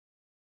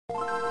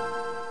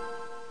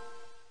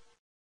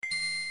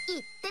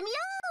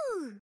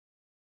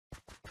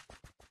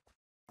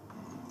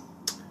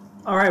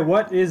Alright,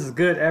 what is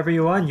good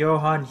everyone?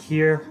 Johan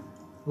here.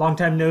 Long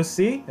time no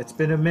see. It's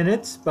been a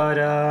minute, but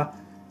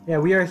yeah,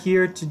 we are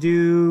here to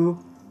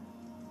do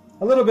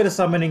a little bit of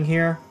summoning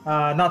here.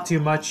 Not too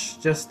much,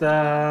 just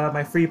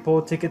my free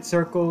pull ticket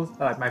circles,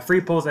 my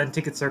free pulls and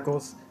ticket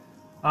circles.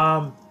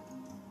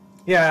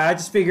 Yeah, I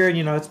just figured,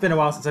 you know, it's been a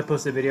while since I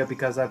posted a video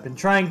because I've been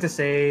trying to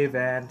save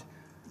and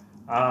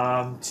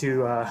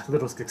to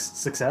little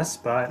success,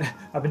 but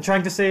I've been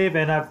trying to save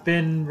and I've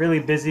been really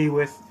busy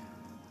with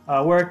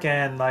work,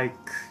 and like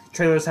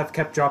trailers have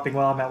kept dropping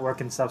while I'm at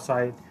work and stuff,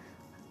 so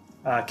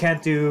I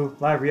can't do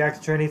live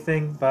reactions or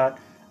anything. But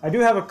I do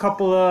have a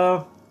couple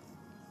of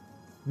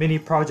mini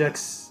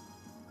projects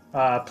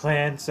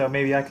planned, so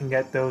maybe I can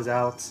get those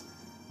out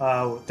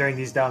during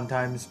these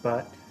downtimes.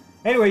 But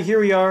anyway, here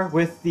we are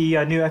with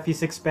the new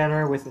FE6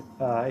 banner with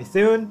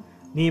Idunn,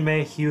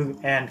 Nime, Hugh,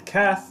 and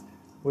Kath,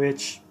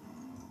 which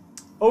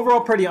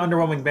overall pretty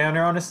underwhelming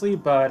banner, honestly,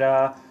 but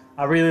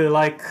I really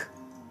like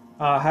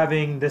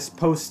having this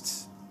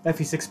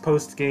FE6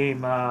 post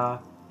game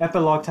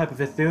epilogue type of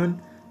Idunn,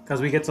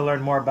 because we get to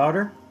learn more about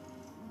her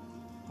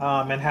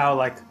and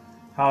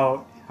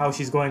how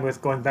she's going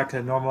back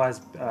to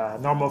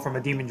normal from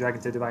a demon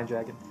dragon to divine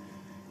dragon.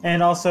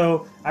 And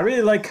also I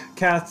really like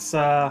Kath's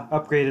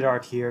upgraded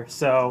art here,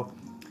 so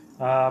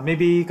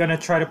maybe gonna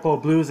try to pull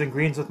blues and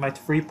greens with my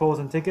free pulls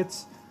and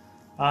tickets,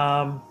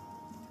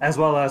 as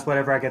well as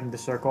whatever I get in the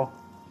circle.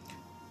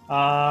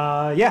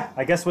 Yeah,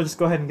 I guess we'll just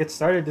go ahead and get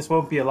started. This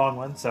won't be a long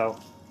one, so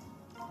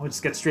we'll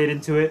just get straight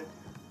into it.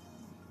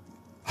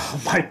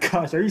 Oh my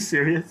gosh, are you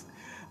serious?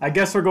 I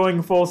guess we're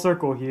going full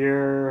circle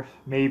here,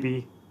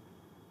 maybe.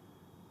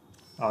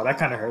 Oh, that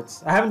kind of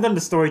hurts. I haven't done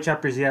the story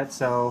chapters yet,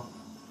 so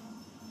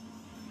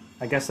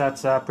I guess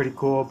that's pretty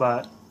cool,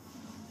 but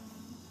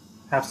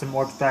have some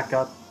orbs back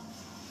up.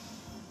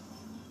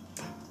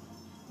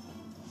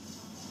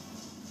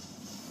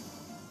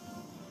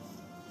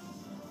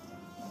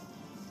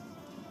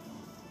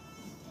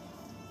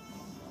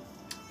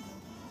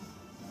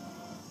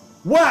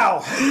 Wow!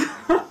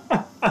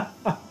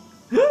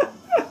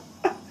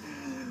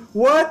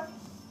 What?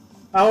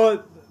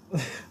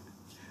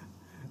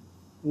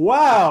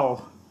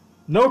 Wow!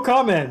 No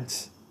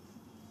comment!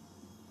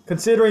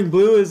 Considering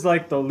blue is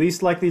like the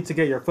least likely to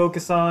get your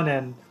focus on,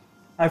 and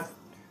I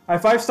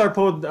 5-star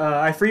pulled,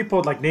 I free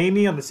pulled like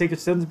Naomi on the Sacred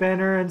Stones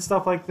banner and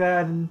stuff like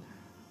that, and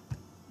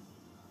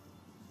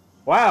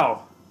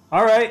wow!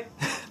 Alright.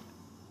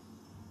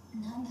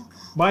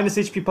 Minus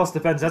HP plus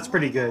defense, that's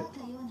pretty good.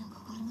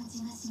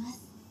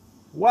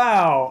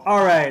 Wow!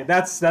 Alright,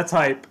 that's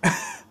hype.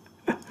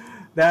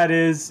 That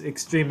is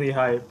extremely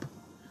hype.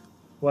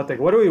 What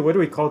do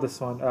we call this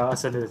one?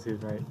 Ascended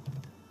Idunn, right?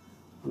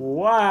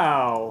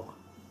 Wow!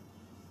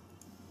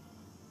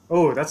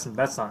 Oh, that's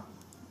not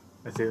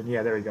Idunn.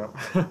 Yeah, there we go.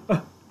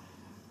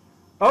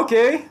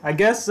 Okay, I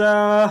guess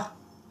we're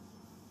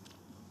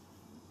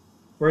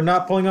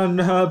not pulling on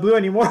blue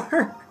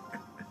anymore.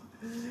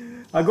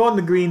 I'll go on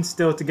the green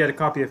still to get a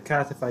copy of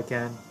Kath if I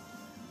can.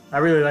 I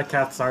really like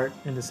Kath's art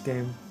in this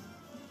game.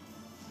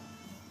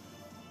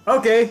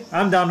 Okay,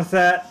 I'm down with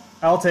that.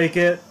 I'll take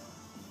it.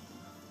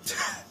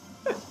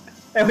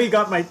 And we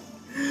got my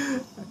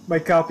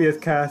copy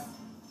of Kath.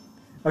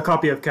 A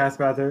copy of Kath,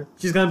 rather.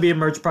 She's gonna be a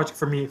merge project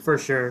for me, for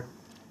sure.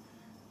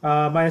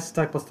 Minus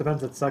attack plus defense,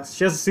 that sucks.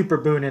 She has a super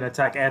boon in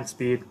attack and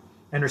speed.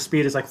 And her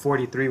speed is like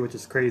 43, which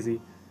is crazy.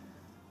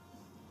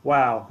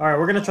 Wow. Alright,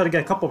 we're gonna try to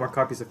get a couple more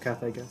copies of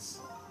Kath, I guess.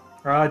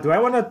 Do I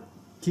want to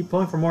keep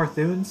pulling for more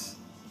Idunns?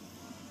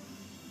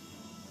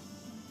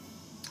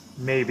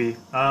 Maybe.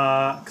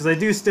 Because I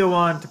do still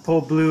want to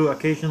pull blue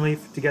occasionally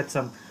to get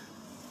some...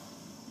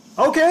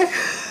 Okay!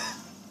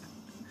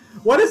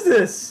 What is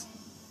this?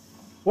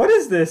 What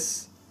is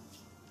this?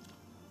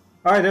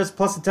 Alright, there's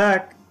plus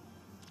attack.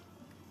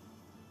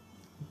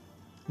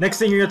 Next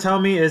thing you're going to tell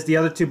me is the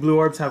other two blue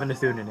orbs have an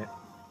Idunn in it.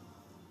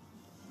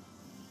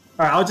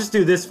 Alright, I'll just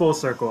do this full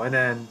circle and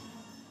then...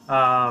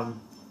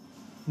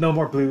 no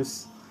more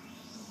blues.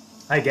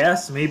 I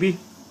guess, maybe.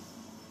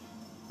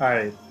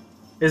 Alright.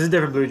 It's a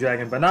different blue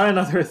dragon, but not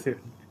another Idunn.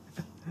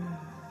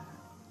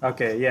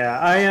 Okay, yeah,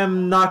 I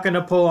am not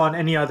gonna pull on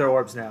any other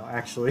orbs now,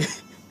 actually.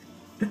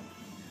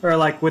 Or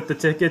like with the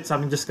tickets,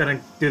 I'm just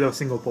gonna do those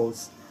single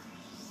pulls.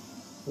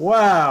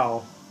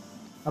 Wow!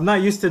 I'm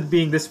not used to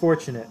being this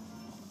fortunate.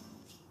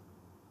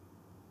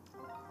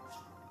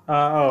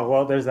 Oh,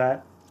 well, there's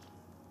that.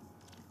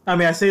 I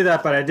mean, I say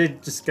that, but I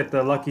did just get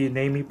the lucky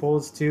Naomi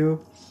pulls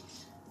too.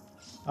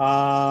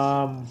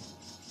 Alright.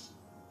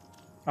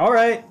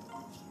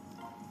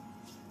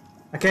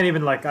 I can't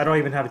even, like, I don't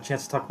even have a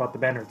chance to talk about the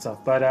banner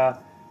itself. But,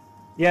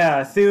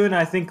 yeah, Idunn,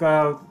 I think,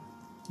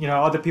 you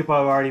know, other people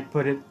have already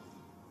put it.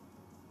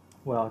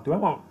 Well, do I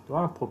want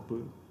to pull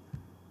blue?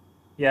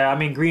 Yeah, I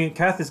mean, green,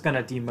 Kath is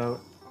gonna demote.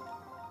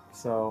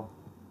 So.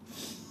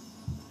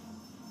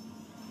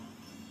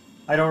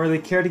 I don't really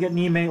care to get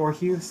Nime or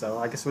Hugh, so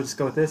I guess we'll just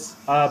go with this.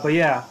 But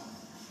yeah,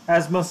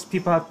 as most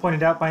people have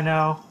pointed out by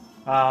now,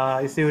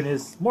 Idunn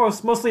is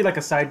mostly like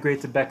a side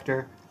grade to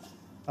Vector.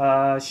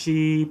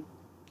 She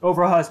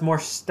overall has more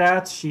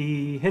stats.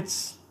 She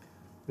hits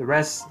the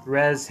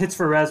hits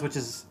for res, which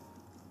is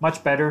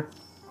much better.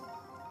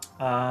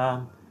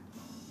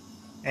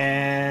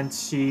 And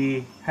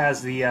she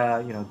has the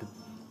the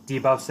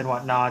debuffs and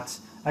whatnot.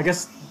 I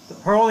guess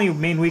her only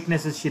main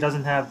weakness is she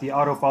doesn't have the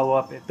auto follow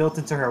up built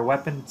into her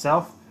weapon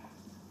itself,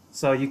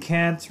 so you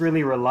can't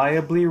really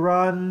reliably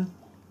run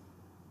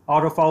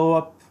auto follow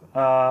up,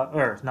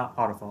 or not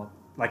auto follow up,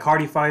 like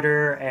Hardy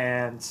Fighter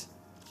and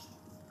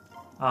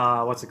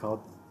what's it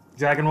called,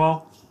 Dragon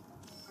Wall,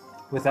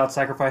 without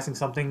sacrificing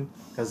something,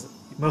 because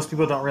most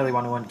people don't really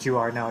want to run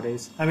QR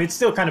nowadays. I mean, it's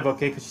still kind of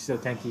okay because she's still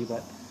tanky,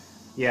 but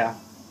yeah.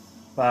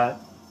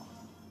 But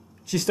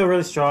she's still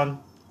really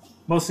strong.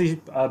 Mostly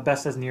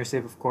best as near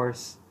save, of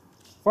course.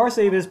 Far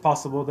save is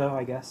possible, though,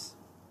 I guess.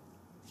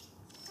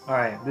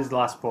 Alright, this is the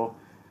last pull.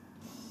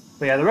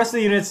 But yeah, the rest of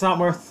the unit's not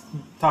worth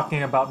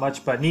talking about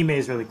much, but Nime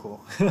is really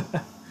cool.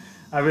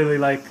 I really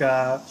like...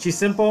 she's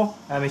simple.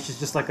 I mean, she's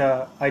just like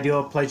a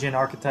ideal Plegian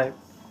archetype.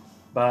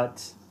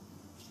 But...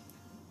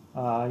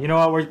 you know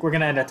what? We're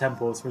going to end at 10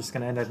 pulls. We're just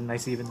going to end at a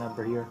nice even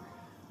number here.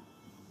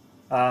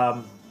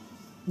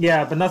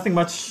 Yeah, but nothing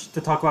much to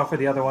talk about for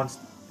the other ones.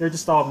 They're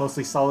just all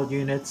mostly solid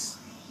units.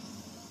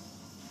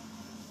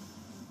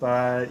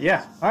 But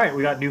yeah, alright,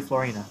 we got new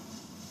Florina.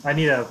 I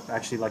need to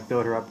actually like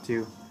build her up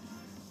too,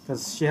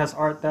 because she has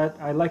art that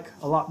I like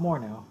a lot more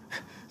now.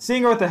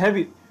 Seeing her with the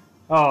heavy...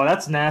 Oh,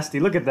 that's nasty.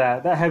 Look at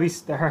that. That heavy...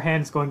 Her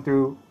hand's going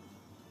through...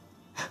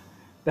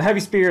 The heavy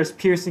spear is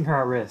piercing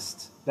her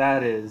wrist.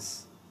 That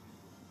is...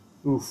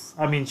 Oof.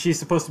 I mean, she's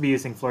supposed to be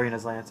using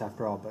Florina's lance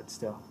after all, but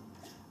still.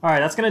 Alright,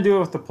 that's going to do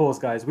it with the pulls,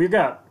 guys. We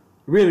got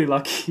really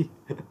lucky.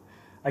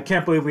 I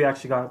can't believe we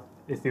actually got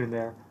Idunn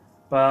there.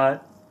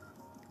 But,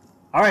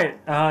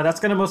 alright,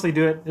 that's going to mostly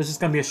do it. This is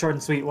going to be a short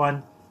and sweet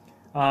one.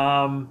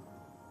 Yeah,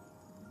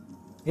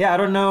 I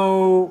don't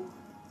know.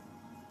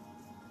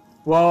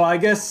 Well, I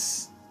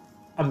guess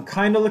I'm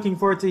kind of looking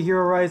forward to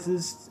Hero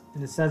Rises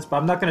in a sense, but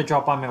I'm not going to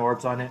drop all my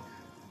orbs on it.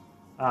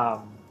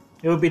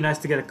 It would be nice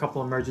to get a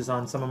couple of merges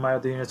on some of my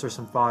other units or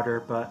some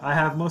fodder, but I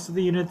have most of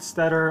the units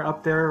that are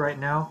up there right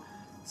now.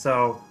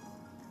 So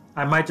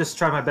I might just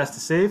try my best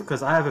to save,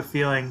 because I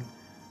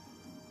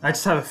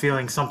just have a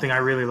feeling something I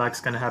really like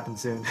is going to happen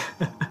soon.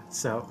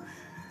 So,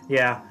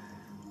 yeah.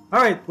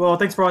 Alright, well,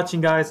 thanks for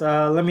watching, guys.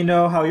 Let me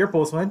know how your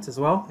pulls went as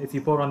well, if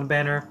you pulled on the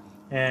banner.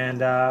 And,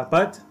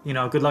 but, you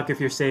know, good luck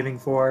if you're saving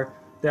for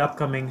the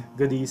upcoming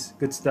goodies,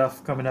 good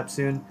stuff coming up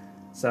soon.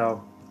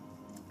 So,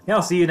 yeah,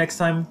 I'll see you next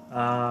time.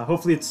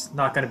 Hopefully it's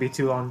not going to be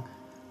too long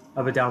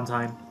of a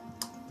downtime.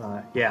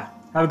 But, yeah,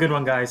 have a good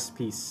one, guys.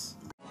 Peace.